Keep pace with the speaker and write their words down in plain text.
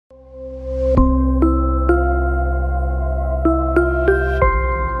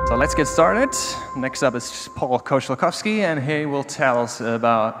Let's get started. Next up is Paul Kocialkowski, and he will tell us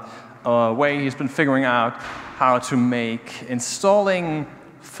about a way he's been figuring out how to make installing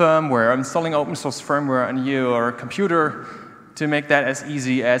firmware, installing open source firmware on your computer, to make that as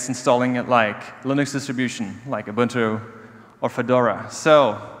easy as installing it like Linux distribution, like Ubuntu or Fedora.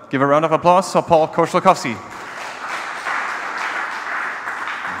 So, give a round of applause for Paul Kocialkowski.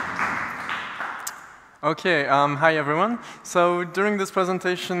 Okay, hi everyone. So during this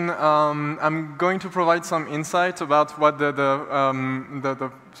presentation, I'm going to provide some insight about what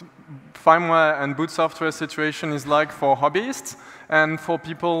the firmware and boot software situation is like for hobbyists and for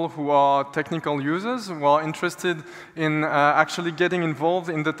people who are technical users who are interested in actually getting involved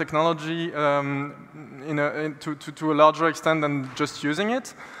in the technology to a larger extent than just using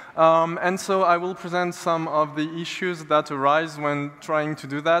it. And so I will present some of the issues that arise when trying to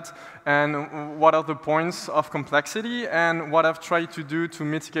do that, and what are the points of complexity, and what I've tried to do to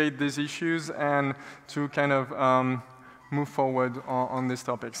mitigate these issues and to kind of move forward on these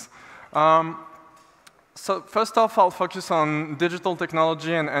topics. So first off, I'll focus on digital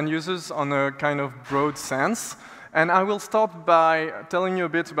technology and end users on a kind of broad sense. And I will start by telling you a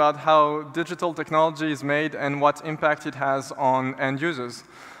bit about how digital technology is made and what impact it has on end users.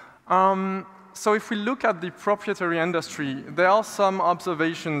 So if we look at the proprietary industry, there are some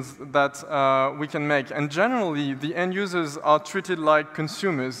observations that we can make. And generally, the end users are treated like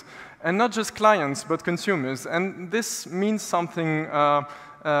consumers. And not just clients, but consumers. And this means something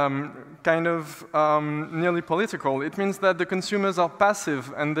kind of nearly political. It means that the consumers are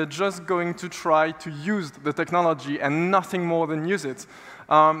passive, and they're just going to try to use the technology and nothing more than use it.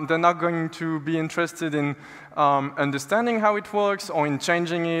 They're not going to be interested in understanding how it works, or in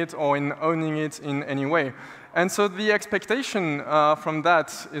changing it, or in owning it in any way. And so the expectation from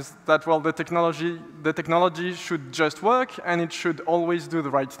that is that, well, the technology should just work, and it should always do the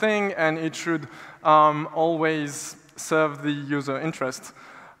right thing, and it should always serve the user interest.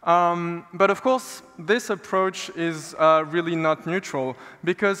 But of course, this approach is really not neutral,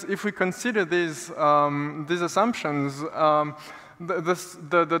 because if we consider these assumptions,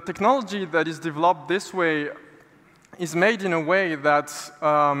 the technology that is developed this way is made in a way that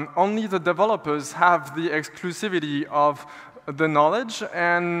only the developers have the exclusivity of the knowledge,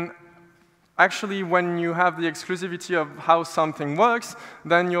 and actually when you have the exclusivity of how something works,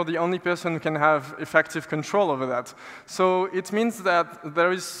 then you're the only person who can have effective control over that. So it means that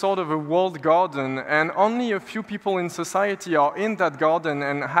there is sort of a walled garden, and only a few people in society are in that garden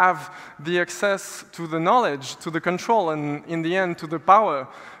and have the access to the knowledge, to the control, and in the end to the power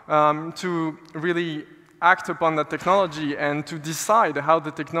to really act upon the technology and to decide how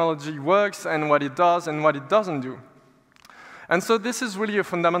the technology works and what it does and what it doesn't do. And so this is really a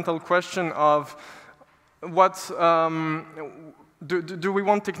fundamental question of what, do we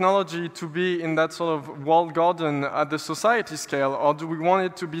want technology to be in that sort of walled garden at the society scale, or do we want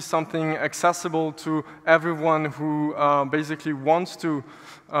it to be something accessible to everyone who basically wants to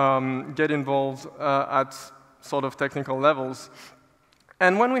get involved at sort of technical levels?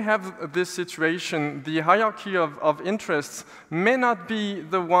 And when we have this situation, the hierarchy of interests may not be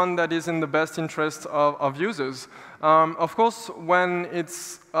the one that is in the best interest of users. Of course, when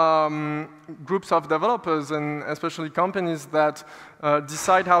it's groups of developers, and especially companies that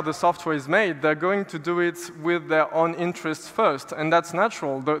decide how the software is made, they're going to do it with their own interests first. And that's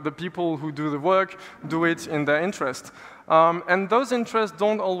natural. The people who do the work do it in their interest. And those interests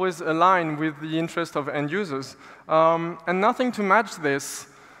don't always align with the interest of end users. And nothing to match this,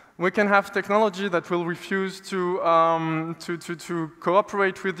 we can have technology that will refuse to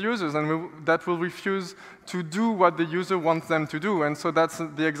cooperate with users, and that will refuse to do what the user wants them to do. And so that's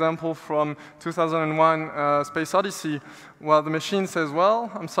the example from 2001 Space Odyssey, where the machine says, well,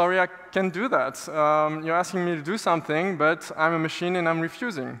 I'm sorry, I can't do that. You're asking me to do something, but I'm a machine and I'm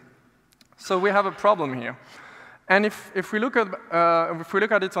refusing. So we have a problem here. And if we look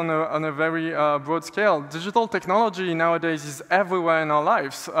at it on a very broad scale, digital technology nowadays is everywhere in our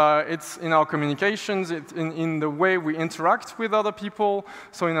lives. It's in our communications, it's in the way we interact with other people,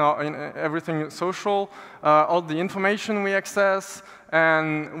 so in everything social, all the information we access,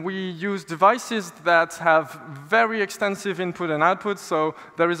 and we use devices that have very extensive input and output, so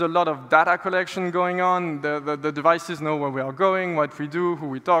there is a lot of data collection going on. The devices know where we are going, what we do, who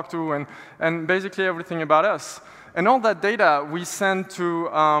we talk to, and basically everything about us. And all that data we send to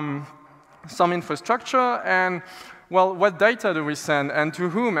some infrastructure, and, well, what data do we send, and to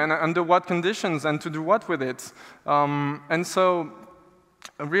whom, and under what conditions, and to do what with it? And so,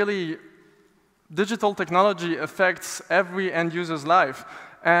 really, digital technology affects every end user's life.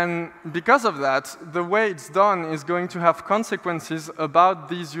 And because of that, the way it's done is going to have consequences about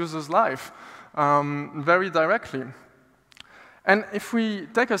these users' life very directly. And if we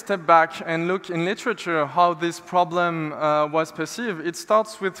take a step back and look in literature how this problem was perceived, it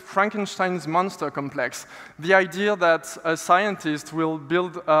starts with Frankenstein's monster complex. The idea that a scientist will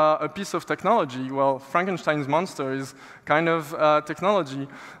build a piece of technology, well, Frankenstein's monster is kind of technology,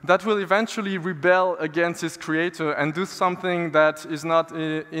 that will eventually rebel against its creator and do something that is not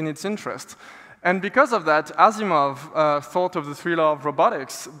in its interest. And because of that, Asimov thought of the 3 laws of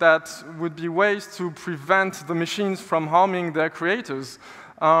robotics that would be ways to prevent the machines from harming their creators.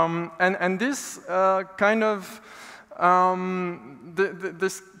 And this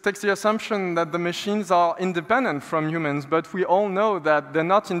this takes the assumption that the machines are independent from humans, but we all know that they're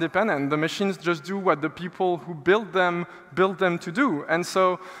not independent. The machines just do what the people who build them to do. And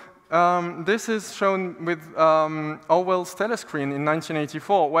so this is shown with Orwell's telescreen in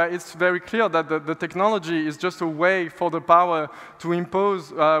 1984, where it's very clear that the technology is just a way for the power to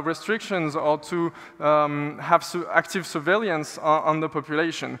impose restrictions or to have active surveillance on the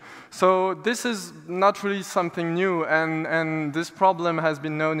population. So this is not really something new, and this problem has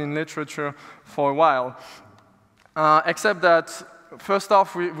been known in literature for a while. Except that, first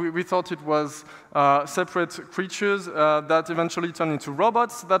off, we thought it was separate creatures that eventually turned into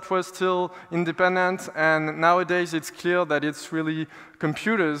robots that were still independent, and nowadays it's clear that it's really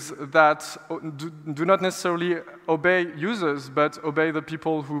computers that do not necessarily obey users, but obey the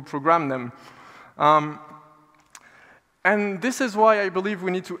people who program them. And this is why I believe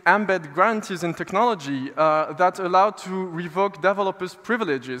we need to embed guarantees in technology that allow to revoke developers'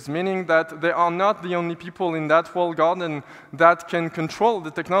 privileges, meaning that they are not the only people in that walled garden that can control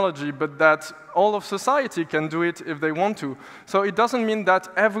the technology, but that all of society can do it if they want to. So it doesn't mean that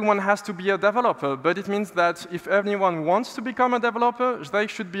everyone has to be a developer, but it means that if anyone wants to become a developer, they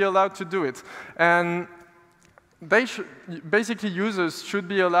should be allowed to do it. And basically, users should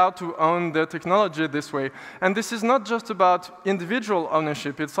be allowed to own their technology this way. And this is not just about individual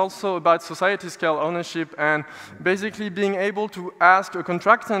ownership, it's also about society-scale ownership and basically being able to ask a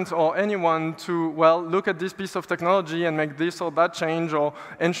contractant or anyone to, well, look at this piece of technology and make this or that change, or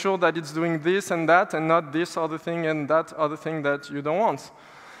ensure that it's doing this and not this other thing and that other thing that you don't want.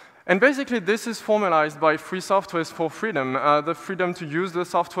 And basically, this is formalized by free software for freedom, the freedom to use the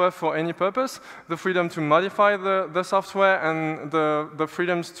software for any purpose, the freedom to modify the software, and the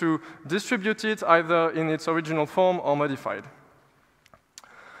freedoms to distribute it either in its original form or modified.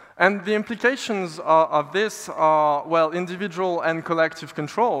 And the implications of this are, well, individual and collective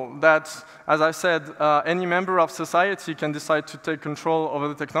control, that, as I said, any member of society can decide to take control over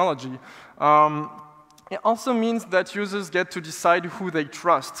the technology. It also means that users get to decide who they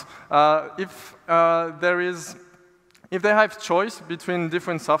trust. If they have choice between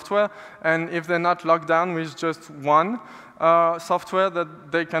different software, and if they're not locked down with just one software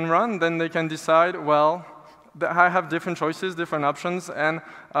that they can run, then they can decide, well, I have different choices, different options, and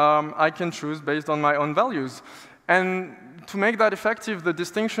I can choose based on my own values. And to make that effective, the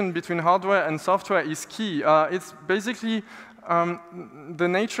distinction between hardware and software is key. It's basically the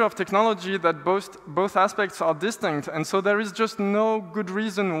nature of technology that both aspects are distinct, and so there is just no good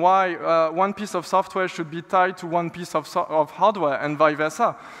reason why one piece of software should be tied to one piece of hardware and vice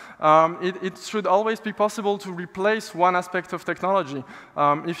versa. It should always be possible to replace one aspect of technology.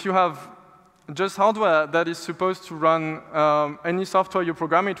 If you have just hardware that is supposed to run any software you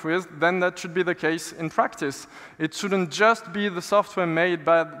program it with, then that should be the case in practice. It shouldn't just be the software made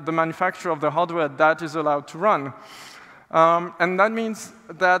by the manufacturer of the hardware that is allowed to run. And that means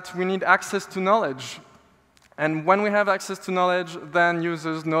that we need access to knowledge. And when we have access to knowledge, then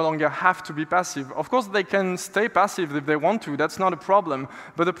users no longer have to be passive. Of course, they can stay passive if they want to. That's not a problem.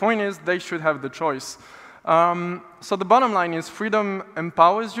 But the point is, they should have the choice. So the bottom line is freedom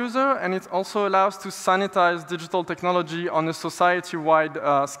empowers user, and it also allows to sanitize digital technology on a society-wide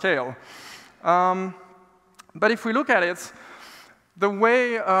scale. But if we look at it, the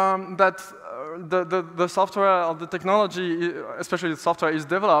way that the software or the technology, especially the software, is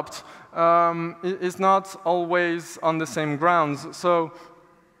developed is not always on the same grounds. So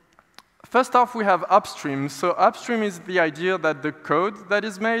first off, we have upstream. So upstream is the idea that the code that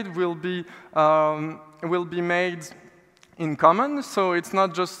is made will be made in common. So it's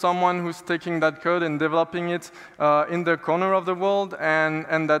not just someone who's taking that code and developing it in the corner of the world,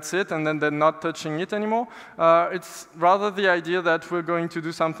 and that's it, and then they're not touching it anymore. It's rather the idea that we're going to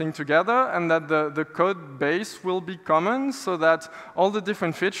do something together, and that the code base will be common, so that all the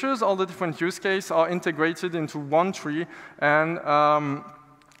different features, all the different use cases are integrated into one tree, and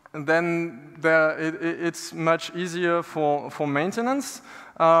then it's much easier for maintenance,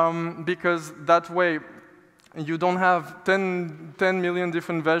 because that way you don't have 10 million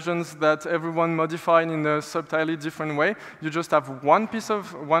different versions that everyone modified in a subtly different way. You just have one piece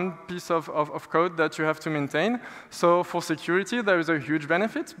of code that you have to maintain. So for security, there is a huge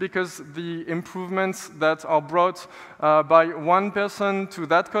benefit, because the improvements that are brought by one person to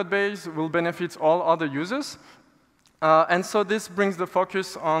that code base will benefit all other users. And so this brings the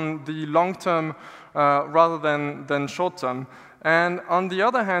focus on the long term rather than short term. And on the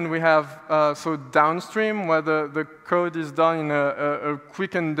other hand, we have so downstream, where the code is done in a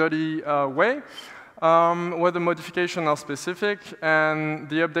quick and dirty way, where the modifications are specific and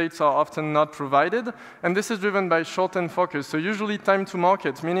the updates are often not provided. And this is driven by short-term focus. So usually time to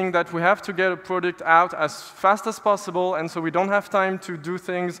market, meaning that we have to get a product out as fast as possible, and so we don't have time to do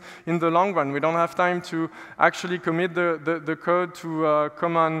things in the long run. We don't have time to actually commit the code to a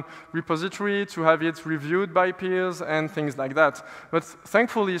common repository, to have it reviewed by peers, and things like that. But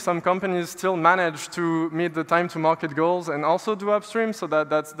thankfully, some companies still manage to meet the time to market goals and also do upstream, so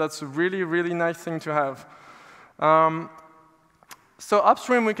that's a really, really nice thing to have. So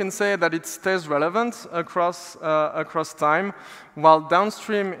upstream, we can say that it stays relevant across time, while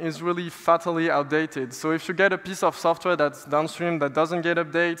downstream is really fatally outdated. So if you get a piece of software that's downstream that doesn't get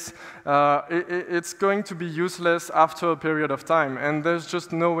updates, it's going to be useless after a period of time, and there's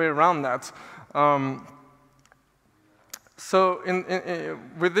just no way around that. So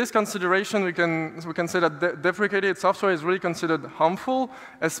with this consideration, we can say that deprecated software is really considered harmful,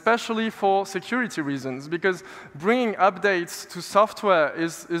 especially for security reasons, because bringing updates to software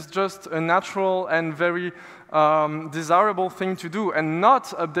is just a natural and very desirable thing to do, and not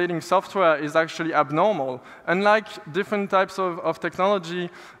updating software is actually abnormal. Unlike different types of technology,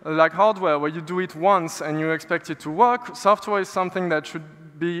 like hardware, where you do it once and you expect it to work, software is something that should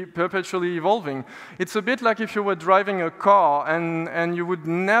be perpetually evolving. It's a bit like if you were driving a car and you would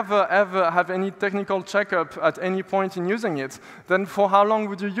never ever have any technical checkup at any point in using it. Then for how long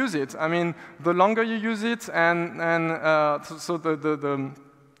would you use it? I mean, the longer you use it, so the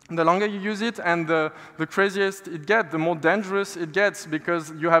longer you use it and the craziest it gets, the more dangerous it gets,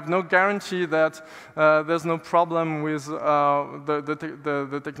 because you have no guarantee that there's no problem with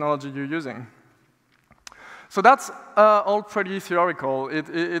the technology you're using. So that's all pretty theoretical.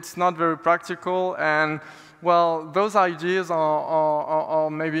 It's not very practical, and well, those ideas are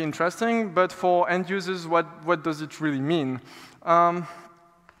maybe interesting, but for end users, what does it really mean?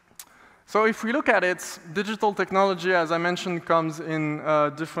 So if we look at it, digital technology, as I mentioned, comes in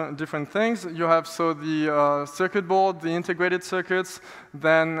different things. You have the circuit board, the integrated circuits,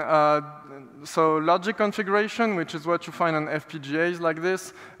 then so logic configuration, which is what you find on FPGAs like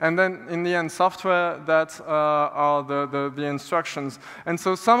this, and then in the end software that are the instructions. And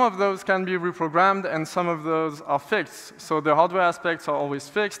so some of those can be reprogrammed, and some of those are fixed. So the hardware aspects are always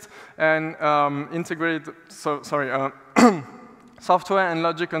fixed, and software and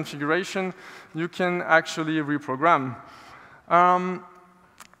logic configuration, you can actually reprogram.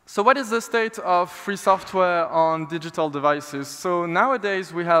 So what is the state of free software on digital devices? So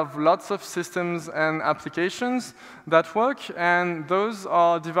nowadays, we have lots of systems and applications that work, and those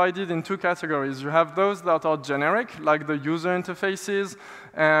are divided in two categories. You have those that are generic, like the user interfaces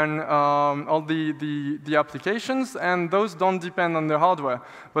and all the applications, and those don't depend on the hardware.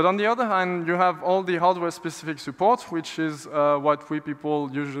 But on the other hand, you have all the hardware-specific support, which is what we people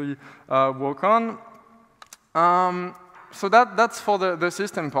usually work on. So that's for the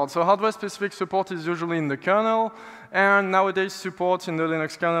system part. So hardware-specific support is usually in the kernel, and nowadays support in the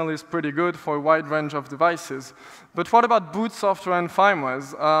Linux kernel is pretty good for a wide range of devices. But what about boot software and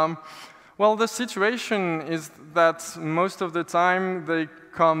firmwares? Well, the situation is that most of the time they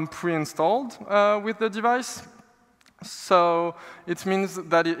come pre-installed with the device. So it means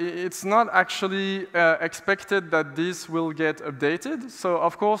that it's not actually expected that this will get updated. So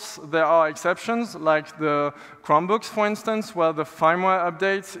of course, there are exceptions, like the Chromebooks, for instance, where the firmware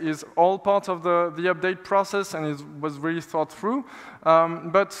update is all part of the update process and it was really thought through.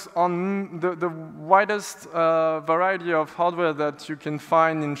 But on the widest variety of hardware that you can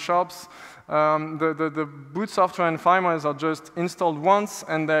find in shops, the boot software and firmwares are just installed once,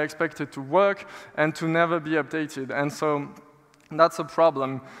 and they're expected to work and to never be updated. And so that's a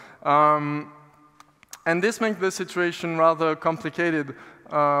problem. And this makes the situation rather complicated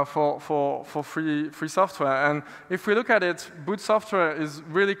for free software. And if we look at it, boot software is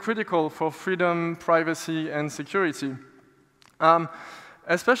really critical for freedom, privacy, and security.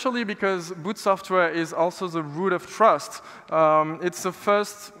 especially because boot software is also the root of trust. It's the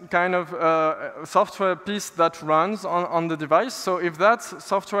first kind of software piece that runs on the device. So if that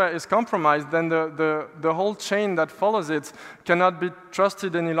software is compromised, then the whole chain that follows it cannot be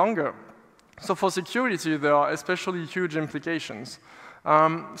trusted any longer. So for security, there are especially huge implications.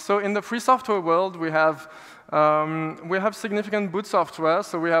 So in the free software world, we have significant boot software.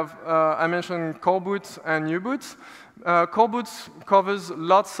 So we have, I mentioned coreboot and U-boot. Coreboot covers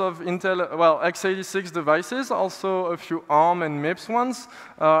lots of Intel, well, x86 devices, also a few ARM and MIPS ones,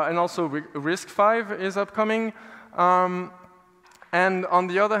 and also RISC-V is upcoming. And on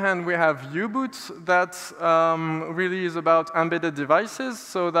the other hand, we have U-boot that really is about embedded devices.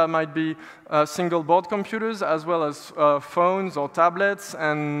 So that might be single board computers as well as phones or tablets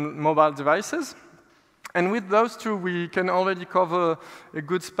and mobile devices. And with those two, we can already cover a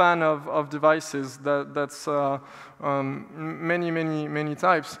good span of devices that's many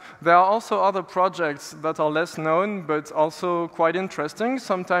types. There are also other projects that are less known, but also quite interesting,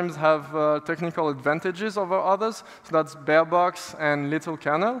 sometimes have technical advantages over others. So that's Barebox and Little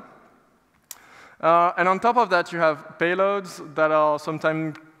Kernel. And on top of that, you have payloads that are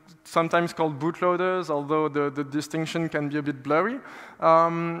sometimes called bootloaders, although the distinction can be a bit blurry.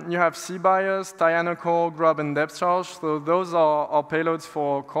 You have CBIOS, Tyanocore, Grub, and depth charge. So those are payloads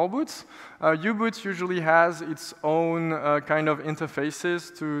for coreboots. U-boot usually has its own kind of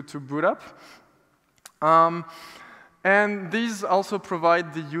interfaces to boot up. And these also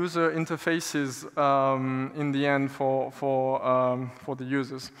provide the user interfaces in the end for the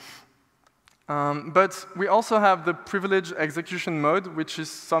users. But we also have the privileged execution mode, which is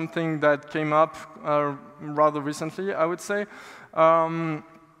something that came up rather recently, I would say.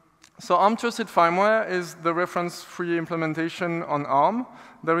 So ARM-Trusted-Firmware is the reference-free implementation on ARM.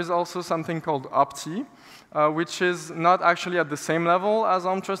 There is also something called UpT, which is not actually at the same level as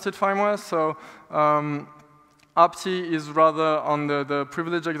ARM-Trusted-Firmware. So UpT is rather on the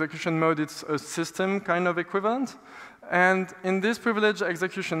privileged execution mode. It's a system kind of equivalent. And in this privileged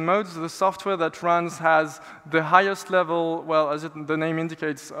execution modes, the software that runs has the highest level, well, as the name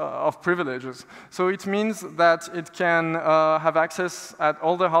indicates, of privileges. So it means that it can have access at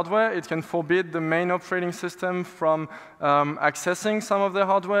all the hardware. It can forbid the main operating system from accessing some of the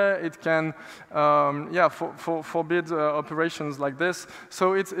hardware. It can, forbid operations like this.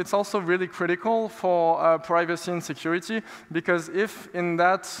 So it's also really critical for privacy and security, because if in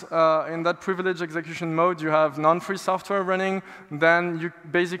that privileged execution mode you have non-free software running, then you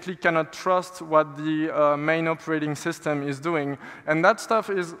basically cannot trust what the main operating system is doing. And that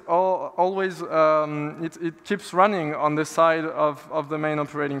stuff is always, it keeps running on the side of the main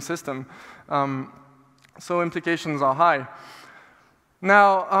operating system. So implications are high.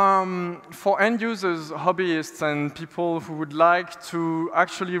 Now, for end users, hobbyists, and people who would like to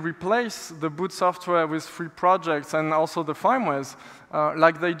actually replace the boot software with free projects and also the firmwares,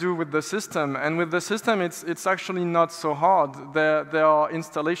 like they do with the system. And with the system, it's actually not so hard. There are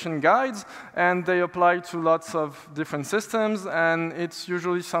installation guides, and they apply to lots of different systems, and it's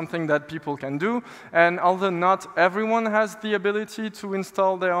usually something that people can do. And although not everyone has the ability to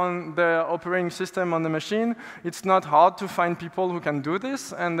install their operating system on the machine, it's not hard to find people who can do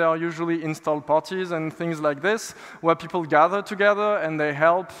this, and there are usually install parties and things like this, where people gather together and they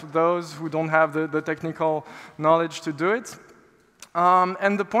help those who don't have the technical knowledge to do it.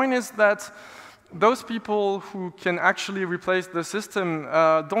 And the point is that those people who can actually replace the system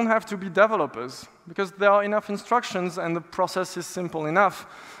don't have to be developers, because there are enough instructions and the process is simple enough.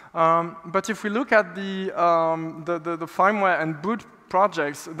 But if we look at the firmware and boot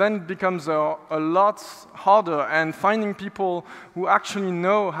projects, then it becomes a lot harder, and finding people who actually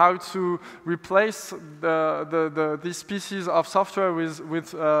know how to replace these pieces of software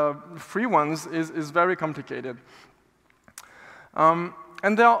with free ones is very complicated.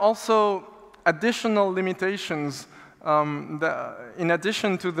 And there are also additional limitations in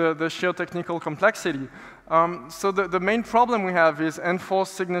addition to the sheer technical complexity. So the main problem we have is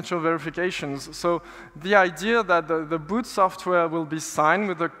enforced signature verifications. So the idea that the boot software will be signed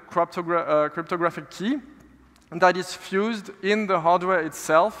with a cryptographic key that is fused in the hardware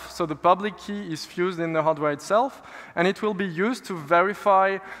itself. So the public key is fused in the hardware itself, and it will be used to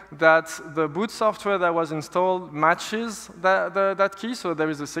verify that the boot software that was installed matches that key, so there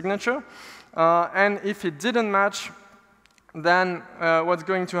is a signature. And if it didn't match, then what's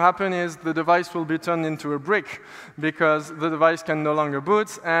going to happen is the device will be turned into a brick, because the device can no longer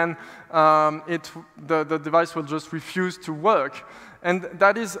boot, and the device will just refuse to work. And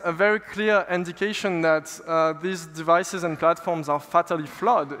that is a very clear indication that these devices and platforms are fatally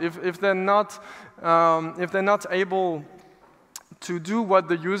flawed. If they're not able to do what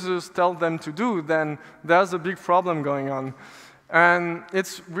the users tell them to do, then there's a big problem going on. And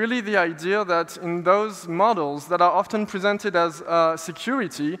it's really the idea that in those models that are often presented as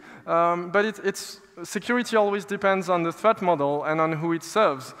security, but security always depends on the threat model and on who it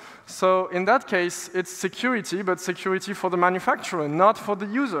serves. So in that case, it's security, but security for the manufacturer, not for the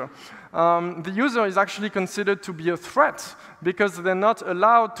user. The user is actually considered to be a threat because they're not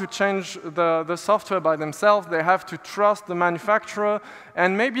allowed to change the software by themselves. They have to trust the manufacturer,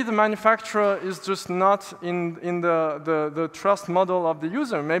 and maybe the manufacturer is just not in the trust model of the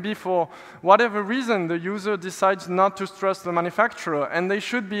user. Maybe for whatever reason, the user decides not to trust the manufacturer, and they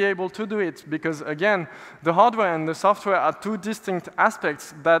should be able to do it because, again, the hardware and the software are two distinct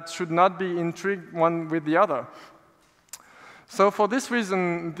aspects that should not be intrigued one with the other. So for this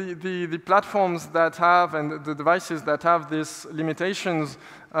reason, the platforms that have and the devices that have these limitations,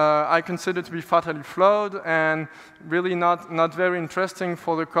 I consider to be fatally flawed and really not very interesting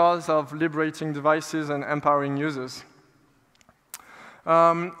for the cause of liberating devices and empowering users.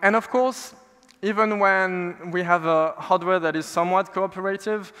 And of course, even when we have a hardware that is somewhat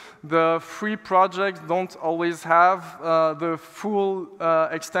cooperative, the free projects don't always have the full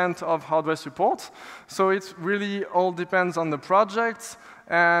extent of hardware support. So it really all depends on the project,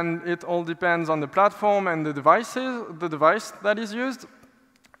 and it all depends on the platform and the device that is used.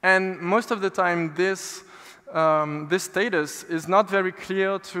 And most of the time, this status is not very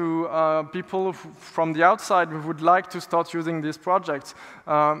clear to people from the outside who would like to start using these projects.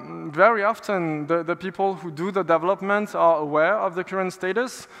 Very often, the people who do the development are aware of the current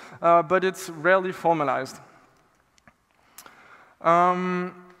status, but it's rarely formalized.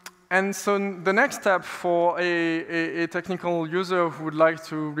 And so the next step for a technical user who would like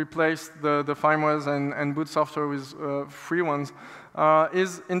to replace the firmwares and boot software with free ones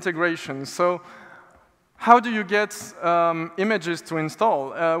is integration. So how do you get images to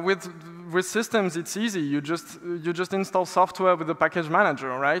install? With systems, it's easy. You just install software with the package manager,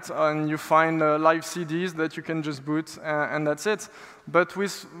 right? And you find live CDs that you can just boot, and that's it. But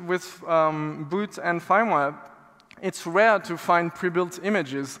with boot and firmware, it's rare to find pre-built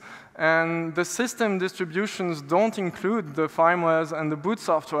images. And the system distributions don't include the firmwares and the boot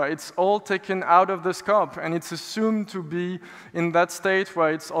software. It's all taken out of the scope, and it's assumed to be in that state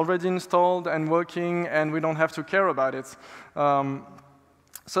where it's already installed and working, and we don't have to care about it.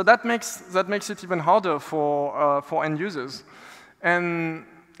 So that makes it even harder for end users. And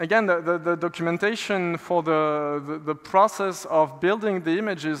again, the documentation for the process of building the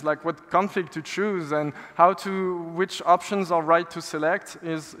images, like what config to choose and which options are right to select,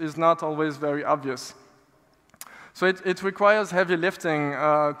 is not always very obvious. So it requires heavy lifting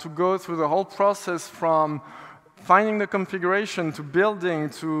to go through the whole process from finding the configuration to building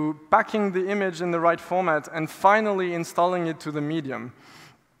to packing the image in the right format and finally installing it to the medium.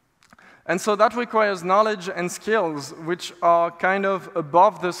 And so that requires knowledge and skills which are kind of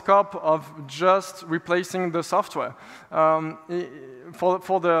above the scope of just replacing the software.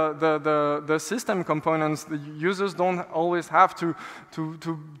 For the system components, the users don't always have to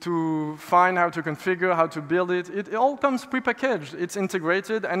find how to configure, how to build it. It all comes prepackaged. It's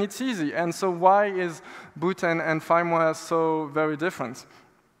integrated, and it's easy. And so why is boot and firmware so very different?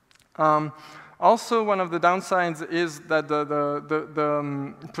 Also, one of the downsides is that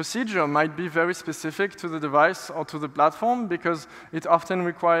the procedure might be very specific to the device or to the platform because it often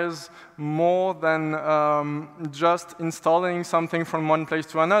requires more than just installing something from one place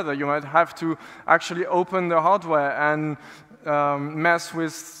to another. You might have to actually open the hardware and mess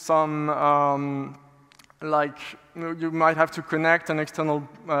with some, you might have to connect an external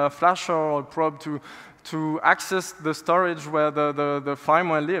flasher or probe to access the storage where the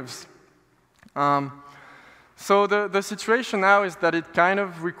firmware lives. So the situation now is that it kind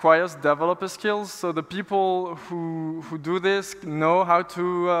of requires developer skills. So the people who do this know how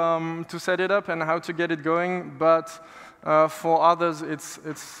to set it up and how to get it going, but for others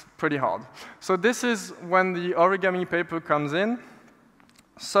it's pretty hard. So this is when the Origami-Paper comes in.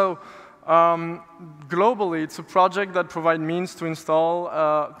 So globally, it's a project that provides means to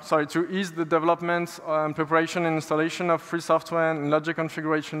to ease the development, preparation, and installation of free software and logic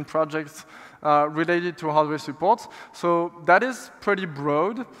configuration projects related to hardware support. So that is pretty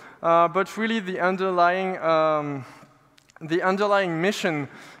broad, but really the underlying mission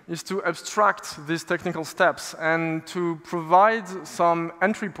is to abstract these technical steps and to provide some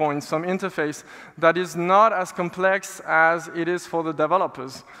entry points, some interface that is not as complex as it is for the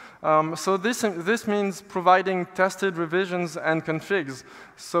developers. So this means providing tested revisions and configs.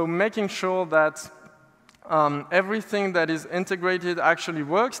 So making sure that everything that is integrated actually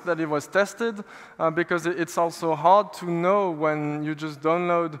works, that it was tested, because it's also hard to know when you just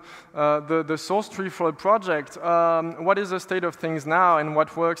download the source tree for a project, what is the state of things now and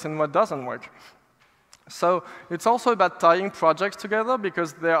what works and what doesn't work. So it's also about tying projects together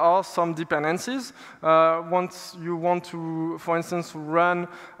because there are some dependencies. Once you want to, for instance, run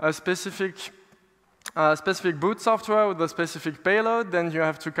a specific boot software with a specific payload, then you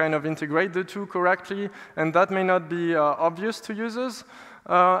have to kind of integrate the two correctly, and that may not be obvious to users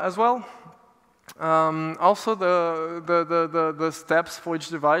as well. Also, the steps for each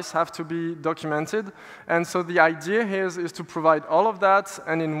device have to be documented, and so the idea here is to provide all of that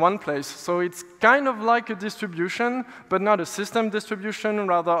and in one place. So it's kind of like a distribution, but not a system distribution,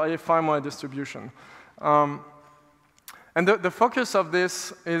 rather a firmware distribution. And the focus of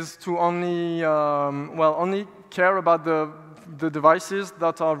this is to only, only care about the devices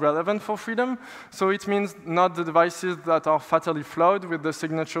that are relevant for freedom. So it means not the devices that are fatally flawed with the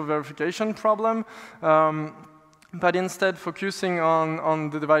signature verification problem, but instead focusing on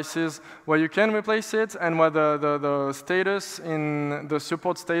the devices where you can replace it and where the status in the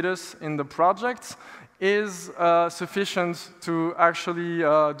support status in the project is sufficient to actually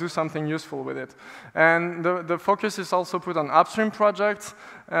do something useful with it. And the focus is also put on upstream projects.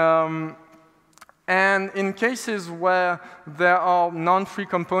 And in cases where there are non-free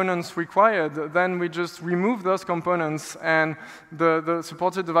components required, then we just remove those components, and the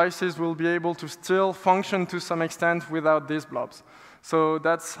supported devices will be able to still function to some extent without these blobs. So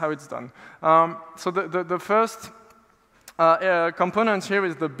that's how it's done. So the first component here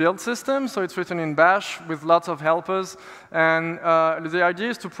is the build system, so it's written in Bash with lots of helpers, and the idea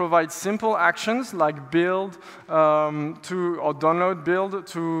is to provide simple actions like build or download build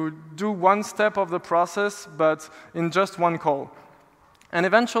to do one step of the process, but in just one call. And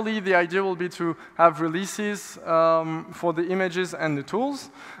eventually, the idea will be to have releases for the images and the tools.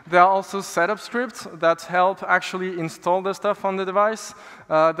 There are also setup scripts that help actually install the stuff on the device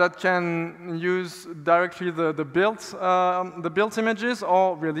that can use directly the built images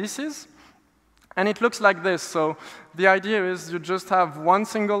or releases. And it looks like this. So the idea is you just have one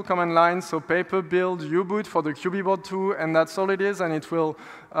single command line, so paper build U-boot for the QB board 2, and that's all it is, and it will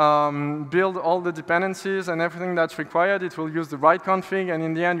build all the dependencies and everything that's required. It will use the right config, and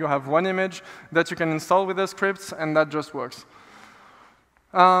in the end, you have one image that you can install with the scripts, and that just works.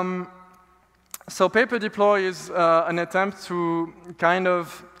 So paper deploy is an attempt to kind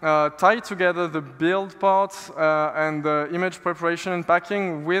of tie together the build part and the image preparation and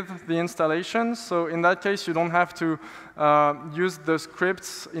packing with the installation. So in that case, you don't have to use the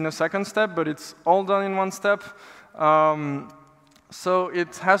scripts in a second step, but it's all done in one step. So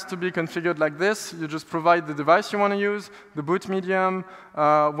it has to be configured like this. You just provide the device you want to use, the boot medium,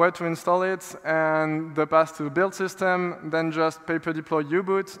 where to install it, and the path to the build system, then just paper deploy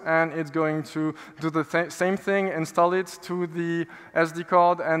U-boot, and it's going to do the same thing, install it to the SD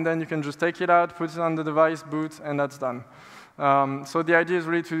card, and then you can just take it out, put it on the device, boot, and that's done. So the idea is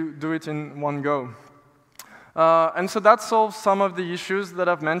really to do it in one go. And so that solves some of the issues that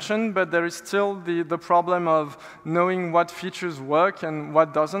I've mentioned, but there is still the problem of knowing what features work and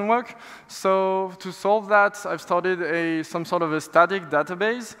what doesn't work. So to solve that, I've started some sort of a static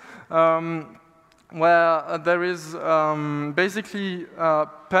database where there is basically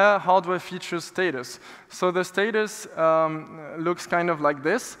per hardware feature status. So the status looks kind of like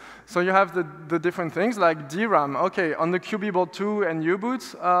this. So you have the different things like DRAM. OK, on the QB board 2 and U-boot,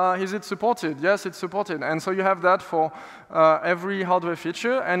 is it supported? Yes, it's supported. And so you have that for every hardware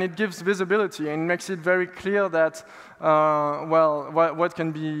feature, and it gives visibility and makes it very clear that, well, what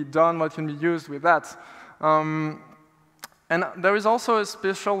can be done, what can be used with that. And there is also a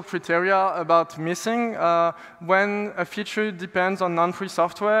special criteria about missing. When a feature depends on non-free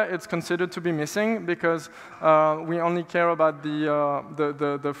software, it's considered to be missing because we only care about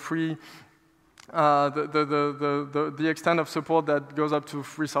the free, the extent of support that goes up to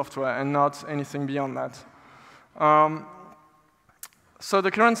free software and not anything beyond that. So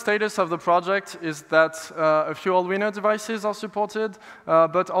the current status of the project is that a few Arduino devices are supported,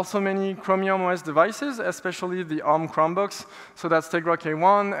 but also many Chromium OS devices, especially the ARM Chromebooks. So that's Tegra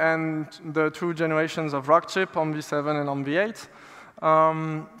K1 and the 2 generations of Rockchip, ARM v7 and ARM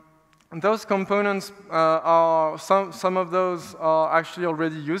v8. Those components are, some of those are actually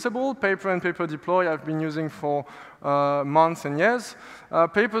already usable. Paper and Paper Deploy I've been using for months and years.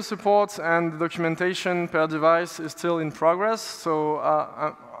 Paper support and documentation per device is still in progress, so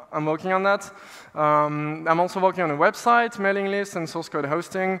I'm working on that. I'm also working on a website, mailing list, and source code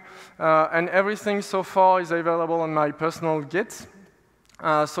hosting. And everything so far is available on my personal Git.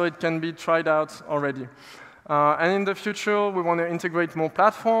 so it can be tried out already. And in the future, we want to integrate more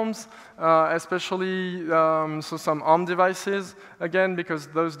platforms, especially so some ARM devices, again, because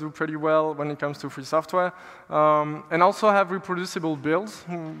those do pretty well when it comes to free software. And also have reproducible builds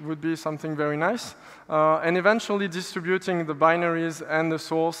would be something very nice. And eventually distributing the binaries and the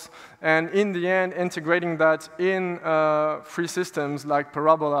source, and in the end, integrating that in free systems like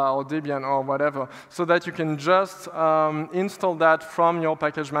Parabola or Debian or whatever, so that you can just install that from your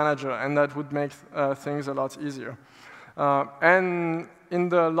package manager, and that would make things a lot easier. And in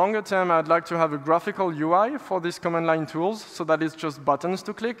the longer term, I'd like to have a graphical UI for these command line tools, so that it's just buttons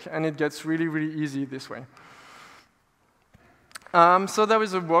to click, and it gets really, really easy this way. So there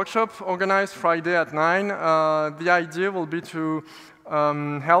is a workshop organized Friday at 9. The idea will be to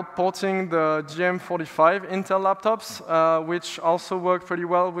help porting the GM45 Intel laptops, which also work pretty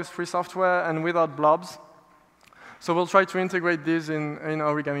well with free software and without blobs. So we'll try to integrate these in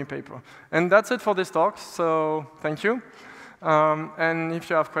Origami-Paper. And that's it for this talk, so thank you. And if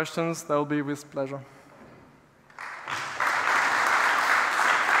you have questions, that will be with pleasure.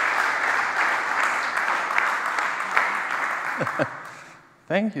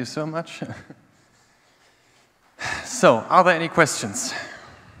 Thank you so much. So, are there any questions?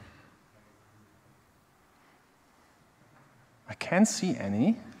 I can't see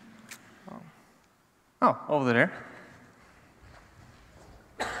any. Oh, over there.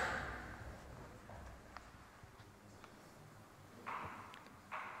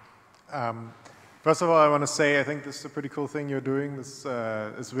 First of all, I want to say I think this is a pretty cool thing you're doing. This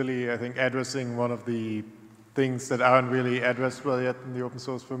is really, I think, addressing one of the things that aren't really addressed well yet in the open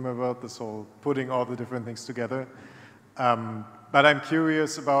source firmware world, this whole putting all the different things together. But I'm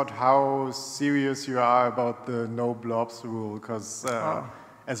curious about how serious you are about the no blobs rule, because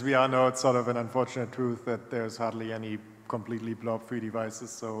as we all know, it's sort of an unfortunate truth that there's hardly any completely blob-free devices.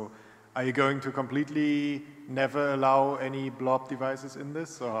 So are you going to completely never allow any blob devices in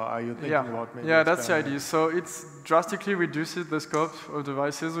this, or are you thinking about maybe? Yeah, that's the idea. So it drastically reduces the scope of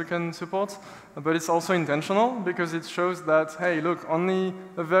devices we can support, but it's also intentional because it shows that, hey, look, only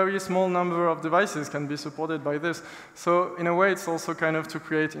a very small number of devices can be supported by this. So in a way, it's also kind of to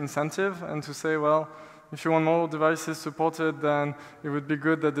create incentive and to say, well, if you want more devices supported, then it would be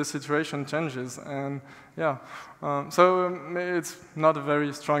good that the situation changes. And yeah, so it's not a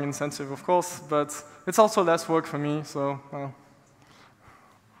very strong incentive, of course, but it's also less work for me, so well.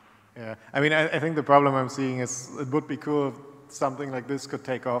 Yeah, I mean, I think the problem I'm seeing is it would be cool if something like this could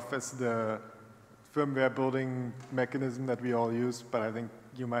take off as the firmware building mechanism that we all use, but I think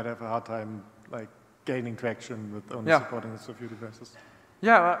you might have a hard time like gaining traction with only supporting this for a few devices.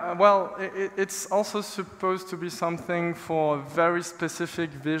 Yeah, well, it's also supposed to be something for very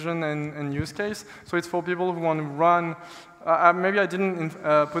specific vision and use case. So it's for people who want to run. Maybe I didn't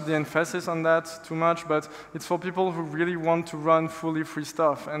put the emphasis on that too much, but it's for people who really want to run fully free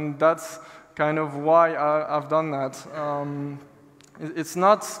stuff. And that's kind of why I've done that. It's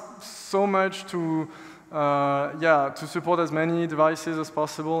not so much to to support as many devices as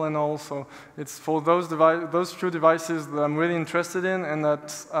possible, and also it's for those few devices that I'm really interested in and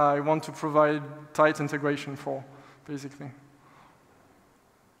that I want to provide tight integration for, basically.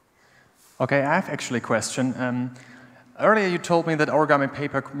 Okay, I have actually a question. Earlier you told me that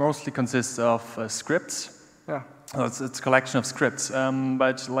Origami-Paper mostly consists of scripts. Yeah. Well, it's a collection of scripts,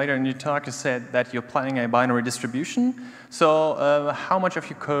 but later in your talk you said that you're planning a binary distribution. So how much of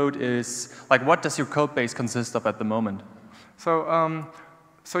your code is, like what does your code base consist of at the moment? So,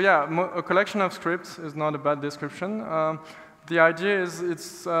 a collection of scripts is not a bad description. The idea is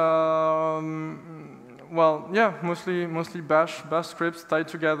it's, mostly bash scripts tied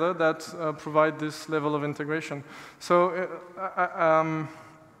together that provide this level of integration. So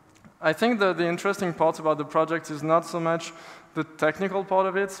I think that the interesting part about the project is not so much the technical part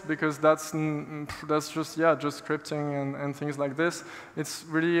of it, because that's just scripting and things like this. It's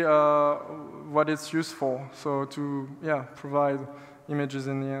really what it's used for. So to provide images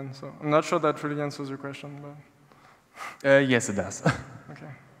in the end. So I'm not sure that really answers your question, but yes, it does.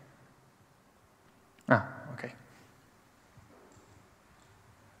 Okay. Okay.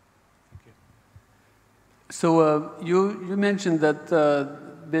 So you mentioned that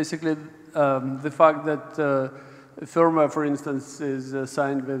basically the fact that firmware, for instance, is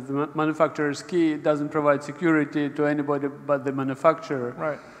signed with the manufacturer's key doesn't provide security to anybody but the manufacturer.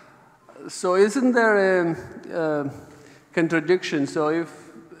 Right. So isn't there a contradiction? So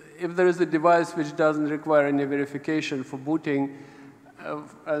if there is a device which doesn't require any verification for booting,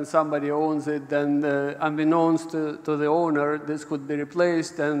 and somebody owns it, then unbeknownst to the owner, this could be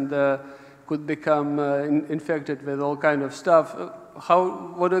replaced and could become infected with all kind of stuff.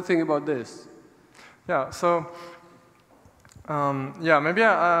 what do you think about this? Yeah, so maybe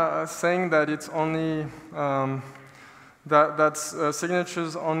saying that it's only that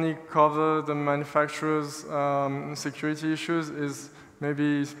signatures only cover the manufacturer's security issues is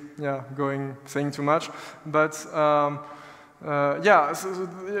maybe saying too much. But so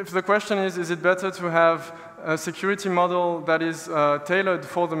if the question is it better to have a security model that is tailored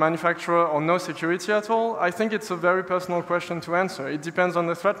for the manufacturer or no security at all? I think it's a very personal question to answer. It depends on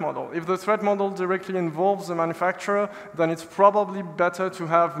the threat model. If the threat model directly involves the manufacturer, then it's probably better to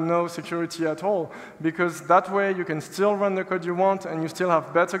have no security at all, because that way you can still run the code you want and you still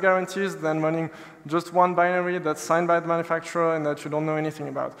have better guarantees than running just one binary that's signed by the manufacturer and that you don't know anything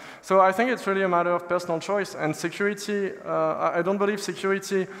about. So I think it's really a matter of personal choice, and security, I don't believe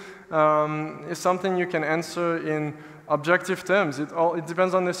security is something you can answer in objective terms. It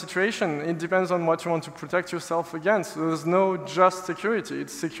depends on the situation. It depends on what you want to protect yourself against. There's no just security.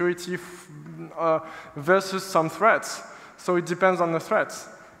 It's security versus some threats. So it depends on the threats.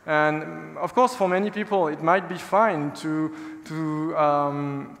 And of course, for many people, it might be fine to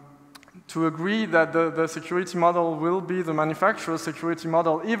agree that the security model will be the manufacturer's security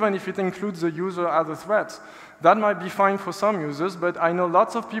model, even if it includes the user as a threat. That might be fine for some users, but I know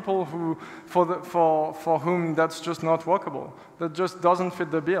lots of people for whom that's just not workable. That just doesn't fit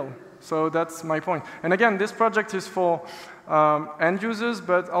the bill. So that's my point. And again, this project is for end users,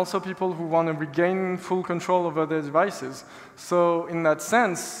 but also people who want to regain full control over their devices. So in that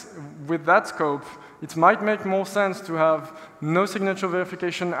sense, with that scope, it might make more sense to have no signature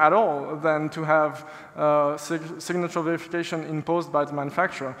verification at all than to have signature verification imposed by the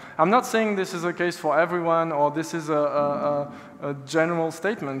manufacturer. I'm not saying this is a case for everyone or this is a general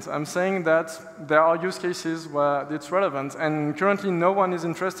statement. I'm saying that there are use cases where it's relevant, and currently no one is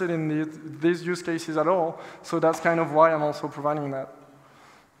interested in these use cases at all, so that's kind of why I'm also providing that.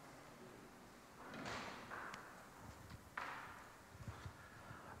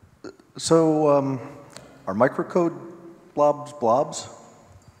 So, are microcode blobs?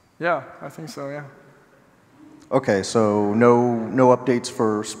 Yeah, I think so, yeah. Okay, so no updates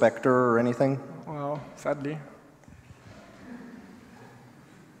for Spectre or anything? Well, sadly.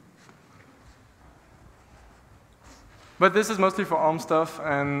 But this is mostly for ARM stuff,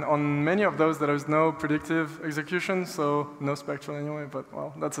 and on many of those there is no predictive execution, so no Spectre anyway, but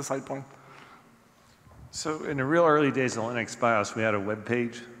well, that's a side point. So in the real early days of Linux BIOS, we had a web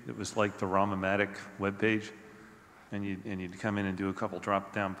page that was like the ROM-o-matic web page, and you'd come in and do a couple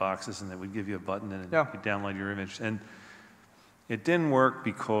drop-down boxes, and they would give you a button, and you'd download your image. And it didn't work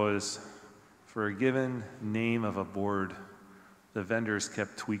because for a given name of a board, the vendors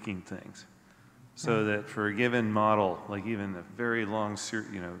kept tweaking things. So that for a given model, like even a very long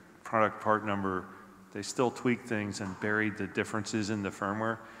product part number, they still tweaked things and buried the differences in the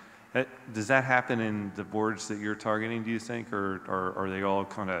firmware. Does that happen in the boards that you're targeting, do you think, or are they all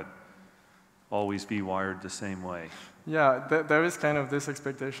kind of always be wired the same way? Yeah, there is kind of this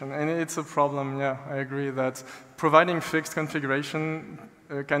expectation, and it's a problem, yeah, I agree that providing fixed configuration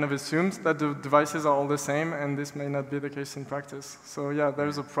kind of assumes that the devices are all the same, and this may not be the case in practice. So yeah,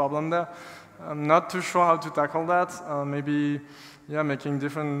 there's a problem there. I'm not too sure how to tackle that. Maybe making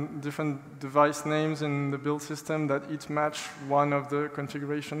different device names in the build system that each match one of the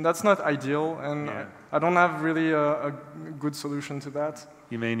configuration. That's not ideal, and I don't have really a good solution to that.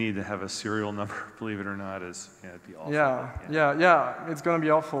 You may need to have a serial number, believe it or not, it'd be awful. Yeah, it's going to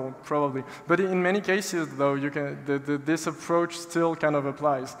be awful, probably. But in many cases, though, you can this approach still kind of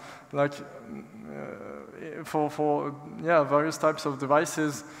applies. Like for various types of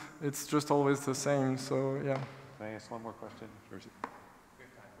devices, it's just always the same. So yeah. Can I ask one more question?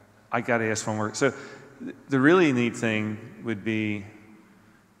 I got to ask one more. So the really neat thing would be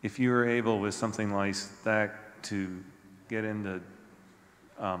if you were able with something like that to get into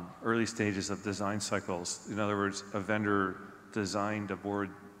early stages of design cycles. In other words, a vendor designed a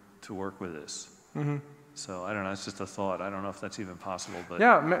board to work with this. Mm-hmm. So I don't know, it's just a thought. I don't know if that's even possible. But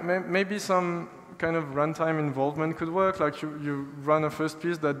yeah, maybe some kind of runtime involvement could work. Like you run a first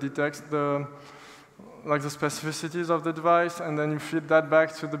piece that detects the specificities of the device, and then you feed that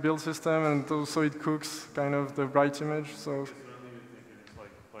back to the build system, and also it cooks kind of the right image. So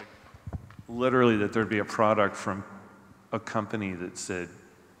like literally that there'd be a product from a company that said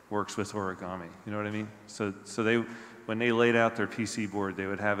works with origami. You know what I mean? So when they laid out their PC board, they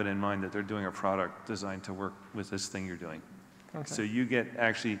would have it in mind that they're doing a product designed to work with this thing you're doing. Okay. So you get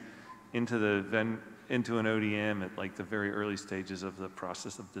actually into an ODM at like the very early stages of the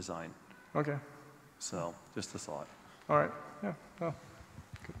process of design. Okay. So just a thought. All right. Yeah. Oh.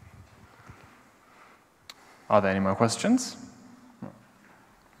 Good. Are there any more questions? No.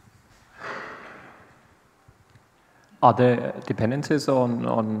 Are there dependencies on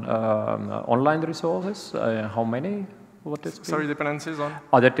online resources? How many? What is Sorry, dependencies on?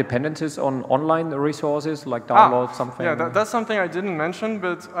 Are there dependencies on online resources, like download something? Yeah, that's something I didn't mention,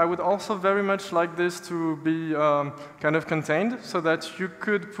 but I would also very much like this to be kind of contained, so that you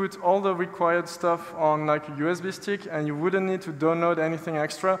could put all the required stuff on like a USB stick, and you wouldn't need to download anything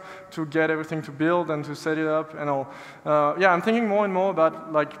extra to get everything to build and to set it up and all. Yeah, I'm thinking more and more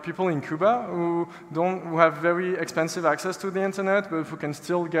about like people in Cuba who have very expensive access to the internet, but who can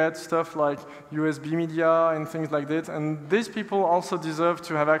still get stuff like USB media and things like that. And these people also deserve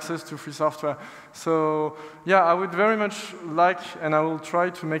to have access to free software. So yeah, I would very much like, and I will try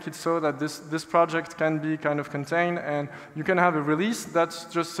to make it so that this project can be kind of contained, and you can have a release that's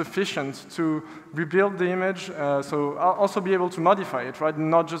just sufficient to rebuild the image, so I'll also be able to modify it, right?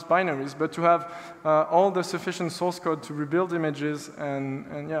 Not just binaries, but to have all the sufficient source code to rebuild images,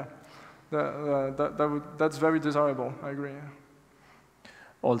 and yeah, that's very desirable, I agree.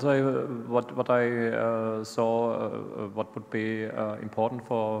 Also, what I saw, what would be important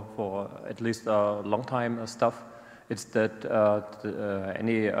for at least long time stuff, is that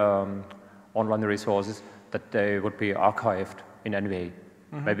any online resources, that they would be archived in any way,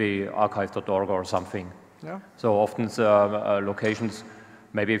 maybe archive.org or something. Yeah. So often locations,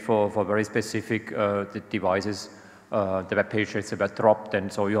 maybe for very specific devices, the web pages were dropped,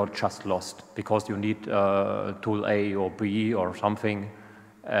 and so you're just lost because you need tool A or B or something,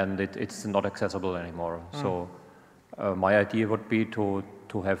 and it's not accessible anymore. So my idea would be to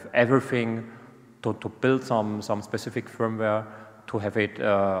have everything, to build some specific firmware, to have it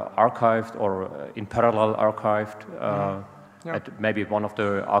archived or in parallel archived at maybe one of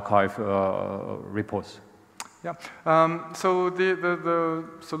the archive repos. Yeah. So the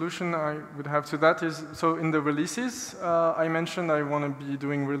solution I would have to that is, so in the releases, I mentioned I want to be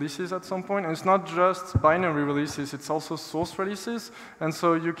doing releases at some point, and it's not just binary releases, it's also source releases, and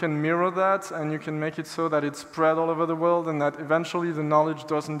so you can mirror that, and you can make it so that it's spread all over the world, and that eventually the knowledge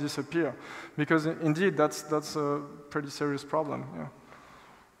doesn't disappear, because indeed that's a pretty serious problem. Yeah.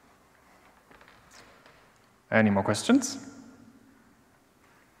 Any more questions?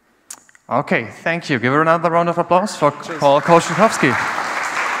 Okay, thank you. Give her another round of applause for Kocialkowski.